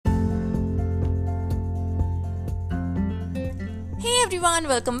Hey everyone,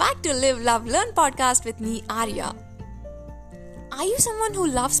 welcome back to Live, Love, Learn podcast with me, Arya. Are you someone who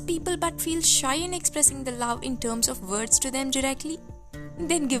loves people but feels shy in expressing the love in terms of words to them directly?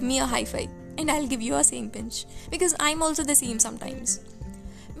 Then give me a high five and I'll give you a same pinch because I'm also the same sometimes.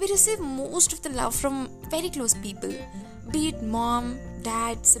 We receive most of the love from very close people, be it mom,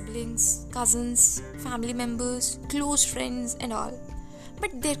 dad, siblings, cousins, family members, close friends, and all.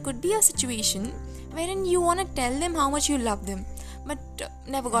 But there could be a situation wherein you want to tell them how much you love them but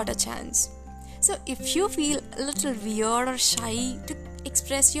never got a chance. So if you feel a little weird or shy to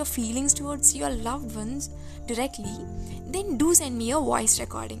express your feelings towards your loved ones directly, then do send me a voice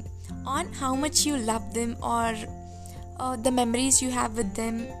recording on how much you love them or the memories you have with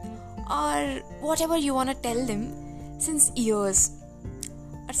them or whatever you want to tell them since years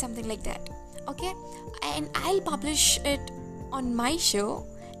or something like that. Okay? And I'll publish it on my show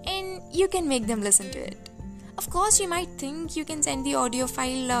and you can make them listen to it. Of course, you might think you can send the audio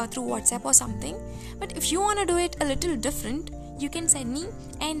file through WhatsApp or something, but if you want to do it a little different, you can send me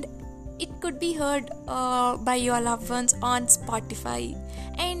and it could be heard by your loved ones on Spotify,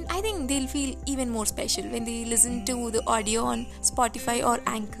 and I think they'll feel even more special when they listen to the audio on Spotify or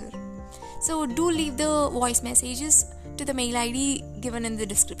Anchor. So do leave the voice messages to the mail ID given in the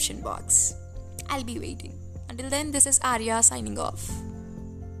description box. I'll be waiting. Until then, this is Arya signing off.